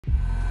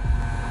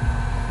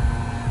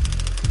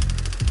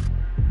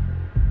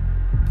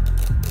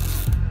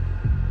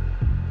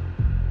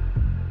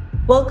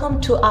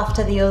Welcome to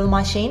After the Oil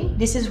Machine.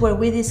 This is where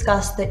we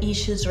discuss the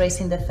issues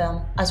raised in the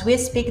film. As we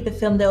speak, the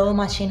film The Oil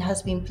Machine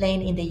has been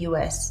playing in the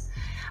US.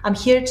 I'm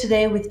here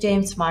today with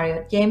James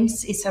Marriott.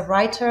 James is a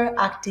writer,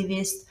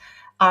 activist,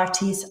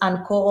 artist,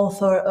 and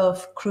co-author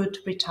of Crude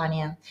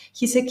Britannia.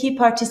 He's a key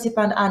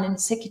participant and an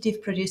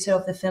executive producer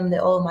of the film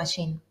The Oil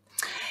Machine.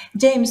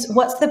 James,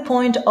 what's the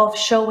point of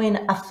showing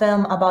a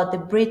film about the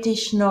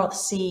British North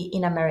Sea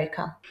in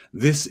America?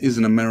 This is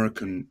an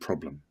American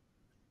problem.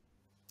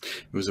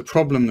 It was a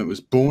problem that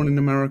was born in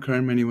America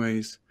in many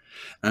ways,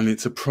 and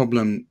it's a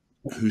problem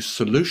whose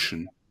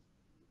solution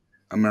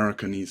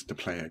America needs to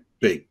play a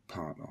big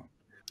part on.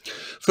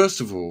 First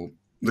of all,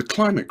 the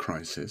climate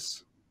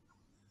crisis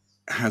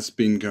has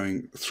been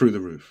going through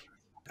the roof,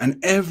 and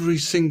every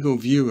single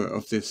viewer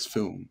of this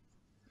film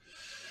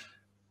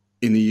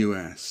in the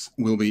US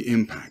will be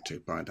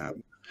impacted by that.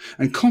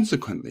 And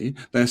consequently,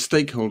 there are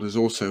stakeholders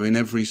also in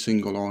every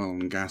single oil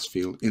and gas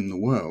field in the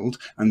world,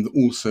 and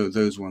also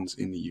those ones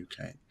in the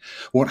UK.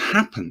 What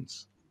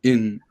happens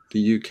in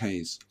the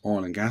UK's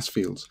oil and gas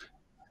fields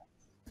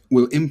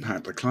will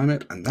impact the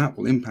climate, and that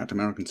will impact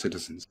American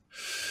citizens.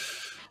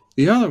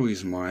 The other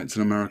reason why it's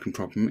an American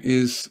problem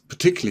is,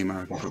 particularly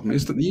American problem,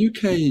 is that the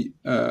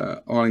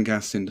UK oil and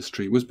gas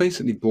industry was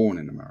basically born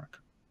in America.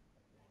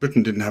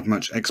 Britain didn't have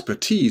much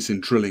expertise in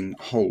drilling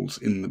holes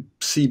in the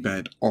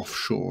seabed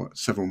offshore,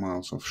 several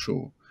miles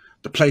offshore.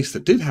 The place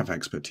that did have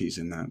expertise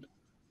in that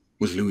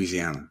was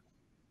Louisiana,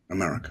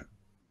 America,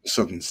 the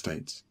southern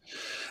states.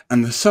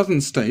 And the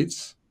southern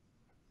states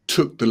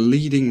took the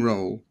leading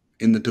role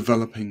in the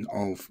developing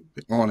of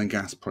the oil and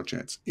gas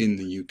projects in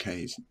the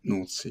UK's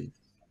North Sea.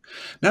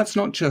 That's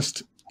not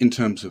just in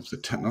terms of the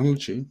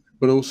technology,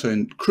 but also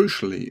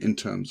crucially in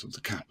terms of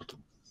the capital.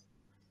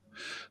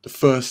 The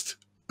first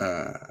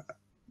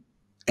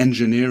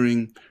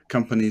engineering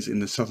companies in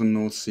the southern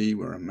North Sea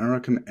were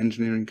American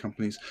engineering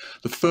companies.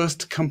 The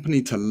first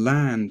company to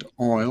land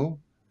oil,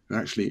 to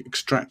actually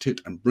extract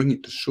it and bring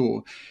it to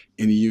shore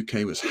in the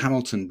UK, was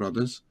Hamilton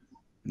Brothers.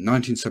 In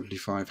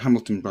 1975,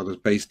 Hamilton Brothers,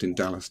 based in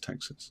Dallas,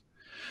 Texas.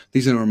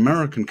 These are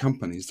American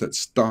companies that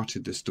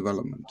started this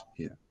development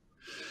here.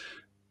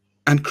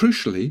 And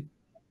crucially,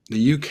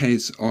 the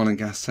UK's oil and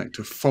gas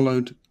sector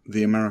followed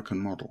the American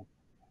model.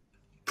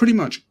 Pretty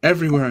much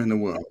everywhere in the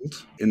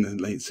world in the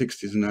late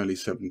 60s and early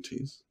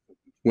 70s,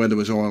 where there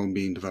was oil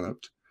being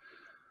developed,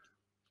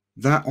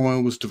 that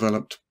oil was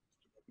developed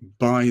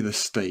by the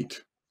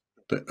state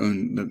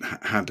that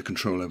had the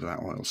control over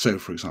that oil. So,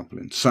 for example,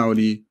 in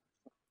Saudi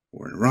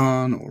or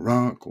Iran or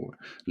Iraq or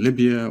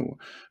Libya or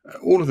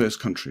all of those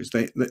countries,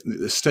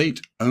 the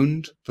state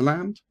owned the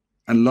land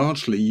and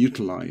largely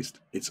utilized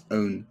its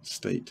own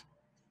state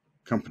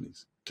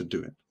companies to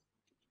do it.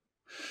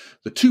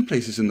 The two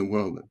places in the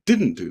world that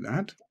didn't do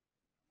that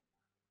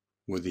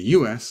were the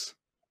US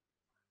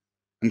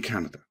and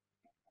Canada.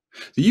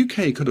 The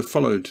UK could have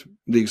followed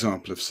the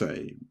example of,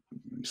 say,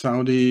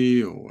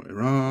 Saudi or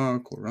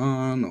Iraq or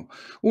Iran or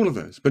all of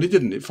those, but it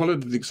didn't. It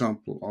followed the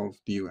example of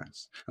the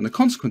US. And the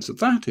consequence of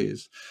that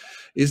is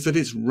that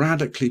it's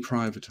radically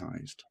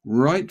privatized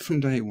right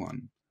from day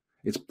one.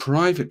 It's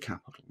private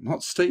capital,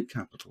 not state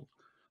capital,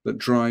 that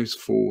drives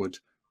forward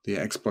the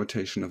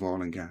exploitation of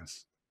oil and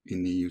gas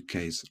in the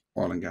UK's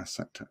oil and gas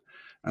sector.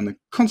 And the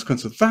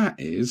consequence of that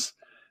is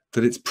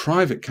that it's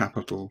private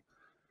capital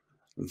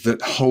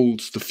that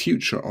holds the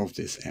future of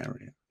this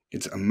area.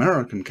 It's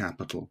American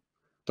capital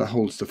that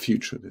holds the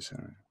future of this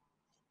area.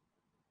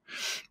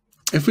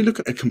 If we look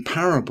at a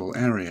comparable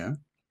area,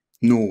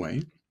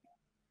 Norway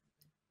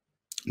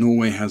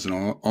has an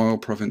oil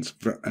province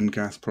and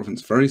gas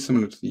province very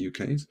similar to the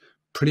UK's,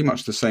 pretty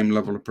much the same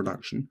level of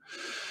production.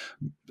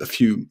 The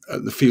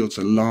fields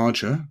are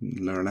larger,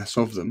 there are less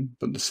of them,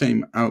 but the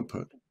same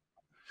output.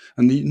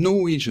 And the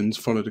Norwegians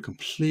followed a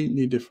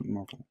completely different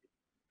model.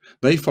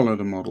 They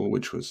followed a model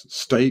which was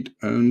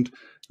state-owned,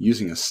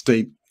 using a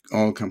state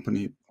oil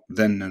company,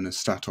 then known as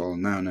Statoil,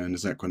 now known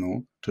as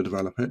Equinor, to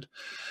develop it.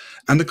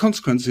 And the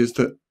consequence is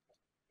that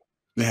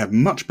they have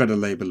much better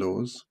labor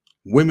laws,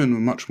 women were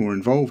much more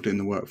involved in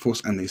the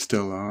workforce, and they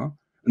still are,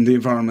 and the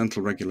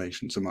environmental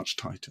regulations are much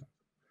tighter.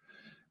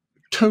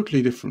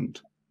 Totally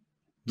different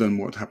than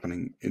what's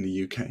happening in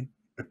the UK.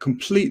 A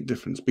complete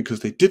difference because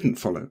they didn't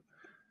follow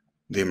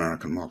the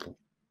American model.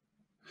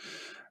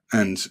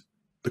 And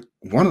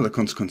one of the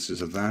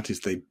consequences of that is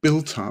they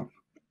built up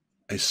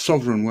a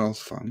sovereign wealth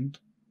fund,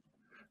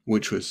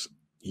 which was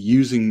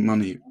using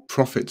money,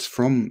 profits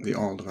from the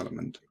oil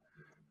development,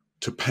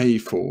 to pay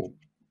for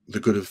the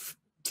good of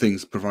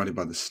things provided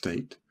by the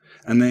state.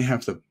 And they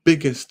have the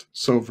biggest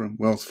sovereign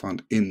wealth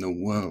fund in the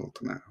world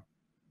now.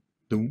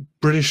 The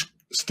British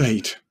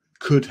state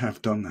could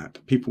have done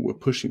that. People were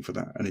pushing for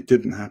that, and it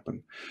didn't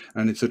happen.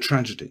 And it's a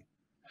tragedy.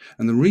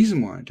 And the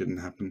reason why it didn't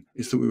happen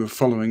is that we were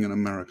following an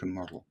American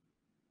model.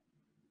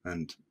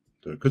 And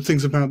there are good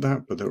things about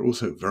that, but there are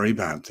also very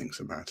bad things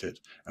about it.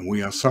 And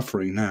we are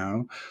suffering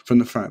now from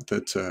the fact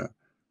that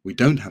we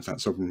don't have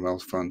that sovereign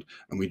wealth fund,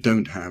 and we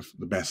don't have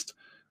the best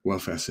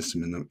welfare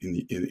system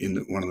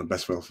in one of the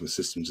best welfare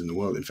systems in the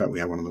world. In fact, we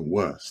have one of the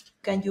worst.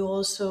 Can you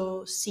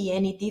also see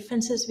any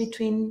differences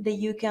between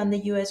the UK and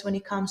the US when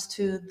it comes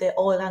to the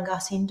oil and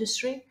gas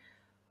industry?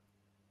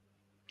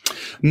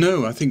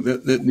 No, I think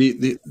that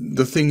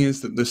the thing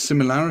is that the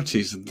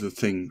similarities are the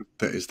thing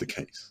that is the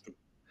case.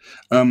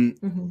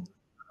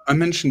 I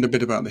mentioned a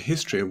bit about the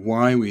history of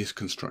why we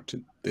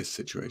constructed this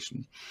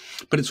situation,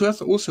 but it's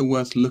also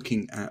worth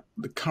looking at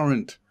the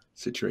current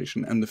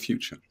situation and the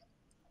future.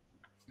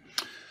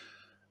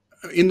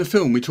 In the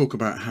film, we talk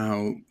about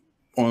how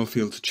oil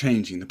fields are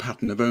changing, the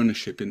pattern of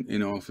ownership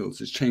in oil fields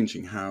is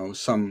changing, how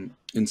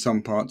in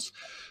some parts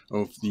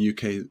of the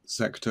UK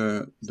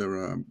sector, there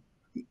are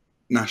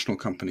national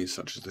companies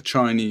such as the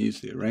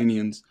Chinese, the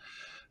Iranians,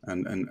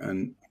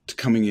 and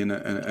coming in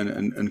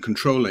and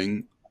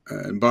controlling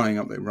and buying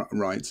up their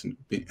rights and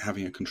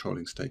having a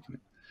controlling stake in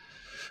it.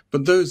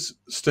 But those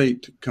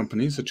state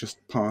companies are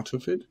just part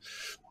of it.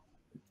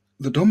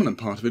 The dominant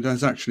part of it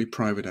is actually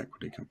private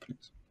equity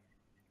companies.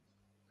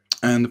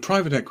 And the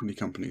private equity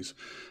companies,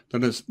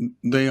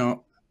 they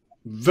are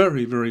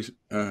very, very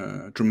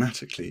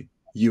dramatically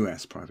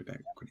US private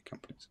equity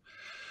companies.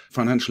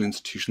 Financial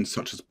institutions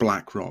such as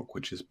BlackRock,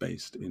 which is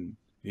based in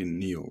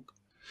New York.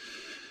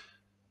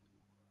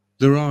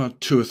 There are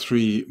 2 or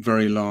 3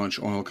 very large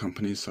oil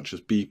companies such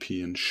as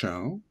BP and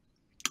Shell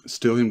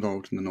still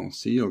involved in the North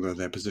Sea, although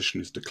their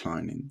position is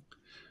declining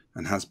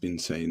and has been,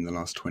 say, in the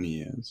last 20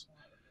 years.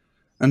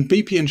 And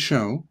BP and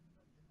Shell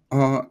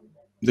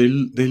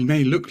they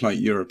may look like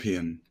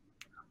European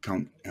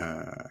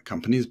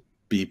companies.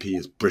 BP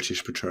is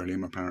British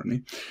Petroleum,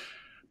 apparently.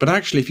 But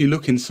actually, if you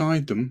look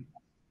inside them,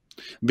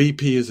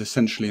 BP is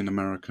essentially an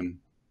American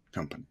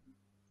company.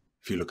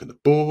 If you look at the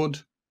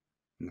board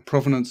and the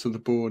provenance of the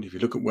board, if you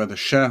look at where the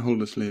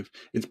shareholders live,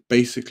 it's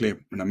basically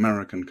an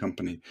American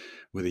company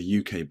with a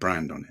UK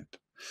brand on it.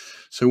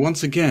 So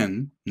once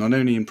again, not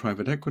only in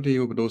private equity,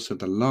 but also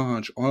the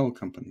large oil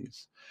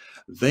companies,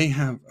 they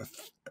have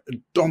a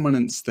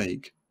dominant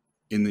stake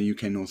in the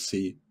UK North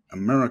Sea,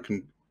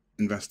 American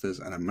investors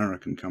and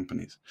American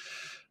companies.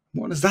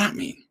 What does that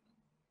mean?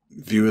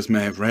 Viewers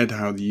may have read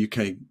how the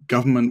UK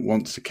government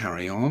wants to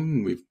carry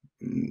on. We've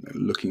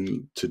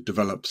looking to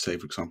develop, say,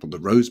 for example, the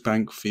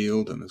Rosebank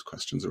field, and there's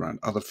questions around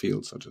other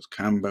fields such as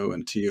Cambo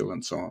and Teal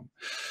and so on.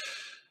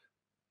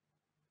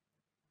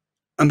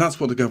 And that's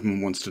what the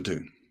government wants to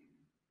do.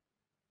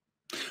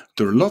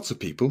 There are lots of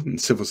people in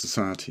civil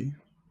society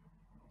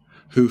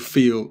who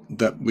feel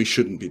that we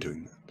shouldn't be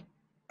doing that.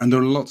 And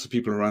there are lots of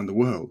people around the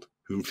world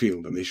who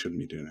feel that they shouldn't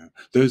be doing that.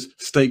 Those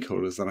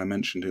stakeholders that I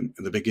mentioned in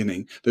the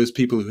beginning, those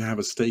people who have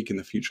a stake in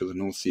the future of the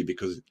North Sea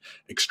because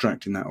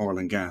extracting that oil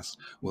and gas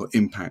will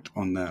impact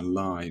on their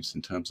lives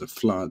in terms of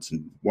floods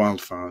and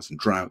wildfires and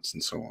droughts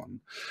and so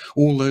on.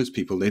 All those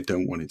people, they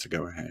don't want it to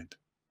go ahead.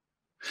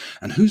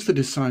 And who's the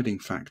deciding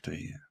factor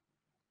here?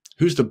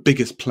 Who's the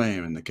biggest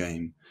player in the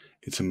game?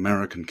 It's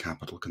American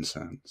capital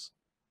concerns.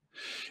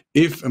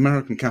 If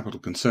American capital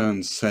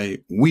concerns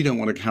say, we don't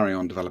want to carry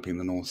on developing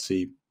the North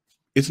Sea,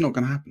 it's not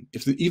going to happen.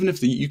 Even if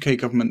the UK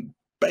government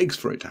begs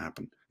for it to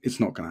happen,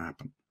 it's not going to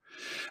happen.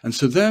 And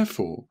so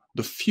therefore,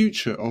 the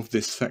future of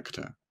this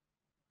sector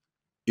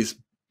is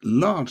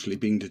largely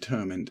being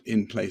determined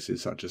in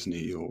places such as New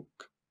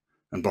York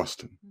and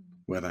Boston,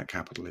 where that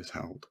capital is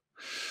held,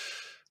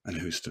 and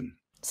Houston.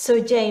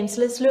 So James,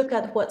 let's look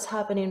at what's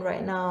happening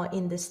right now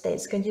in the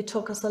States. Can you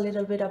talk us a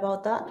little bit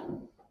about that?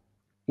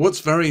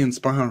 What's very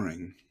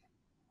inspiring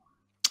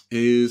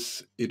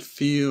is it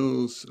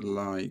feels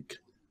like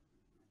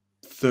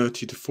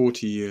 30 to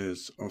 40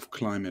 years of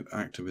climate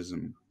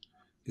activism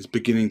is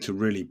beginning to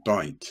really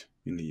bite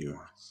in the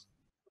US.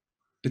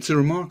 It's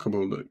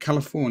remarkable that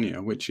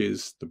California, which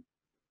is the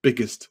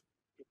biggest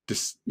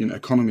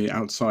economy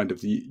outside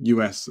of the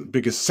US, the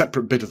biggest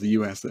separate bit of the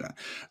US,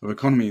 of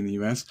economy in the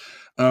US,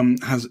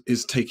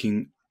 is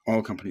taking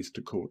oil companies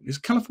to court.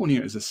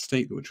 California is a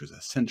state which was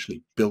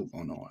essentially built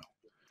on oil.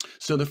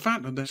 So the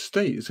fact that the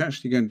state is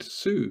actually going to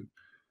sue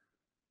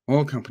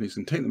oil companies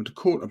and take them to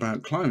court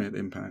about climate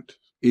impact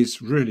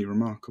is really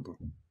remarkable.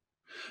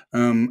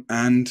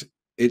 And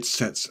it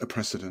sets a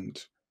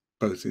precedent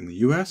both in the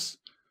US,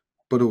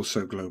 but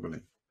also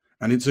globally.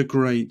 And it's a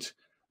great,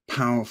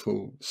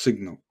 powerful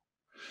signal.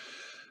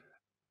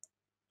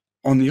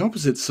 On the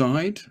opposite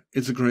side,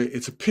 it's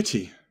a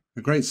pity,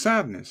 a great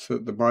sadness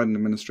that the Biden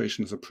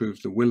administration has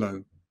approved the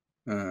Willow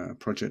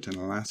project in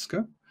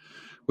Alaska,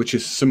 which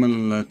is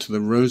similar to the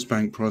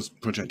Rosebank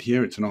project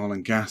here. It's an oil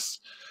and gas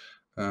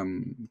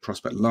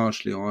prospect,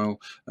 largely oil,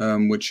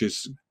 which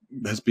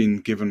has been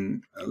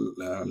given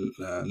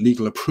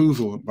legal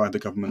approval by the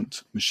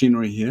government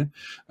machinery here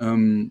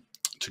to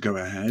go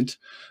ahead.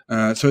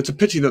 So it's a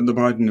pity that the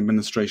Biden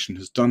administration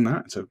has done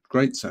that. It's a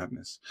great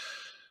sadness.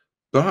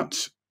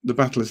 But the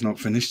battle is not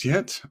finished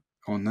yet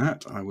on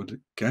that, I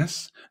would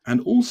guess. And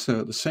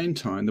also at the same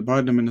time, the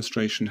Biden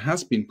administration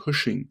has been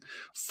pushing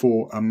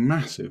for a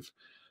massive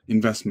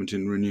investment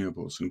in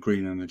renewables and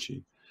green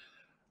energy,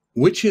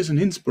 which is an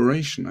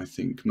inspiration, I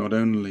think, not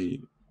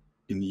only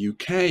in the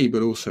UK,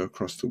 but also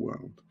across the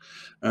world.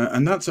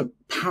 And that's a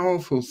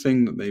powerful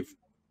thing that they've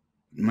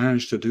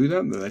managed to do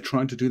that they're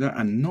trying to do that,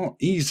 and not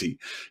easy.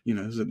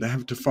 That they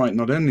have to fight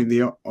not only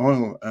the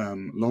oil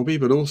lobby,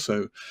 but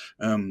also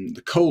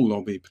the coal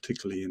lobby,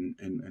 particularly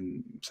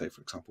in, say,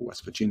 for example,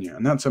 West Virginia.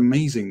 And that's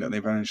amazing that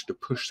they've managed to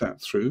push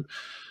that through,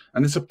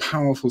 and it's a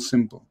powerful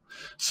symbol.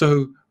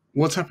 So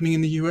what's happening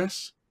in the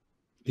US?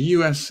 The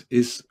US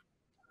is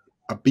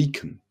a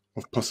beacon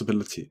of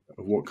possibility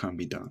of what can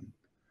be done,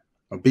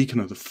 a beacon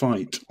of the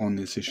fight on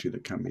this issue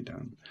that can be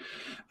done.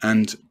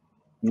 And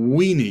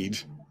we need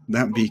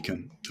that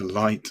beacon to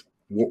light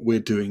what we're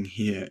doing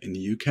here in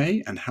the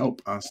UK and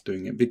help us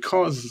doing it.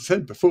 Because, as I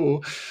said before,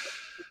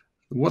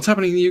 what's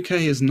happening in the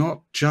UK is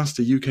not just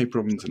a UK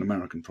problem, it's an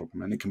American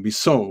problem, and it can be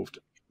solved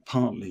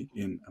partly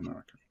in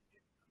America.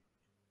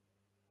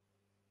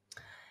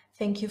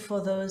 Thank you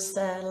for those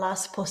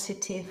last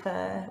positive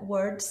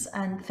words,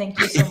 and thank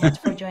you so much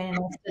for joining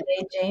us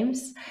today,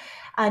 James.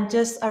 And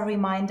just a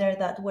reminder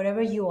that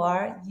wherever you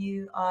are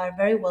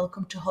very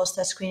welcome to host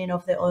a screening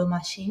of The Oil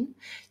Machine.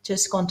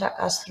 Just contact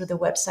us through the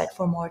website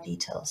for more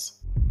details.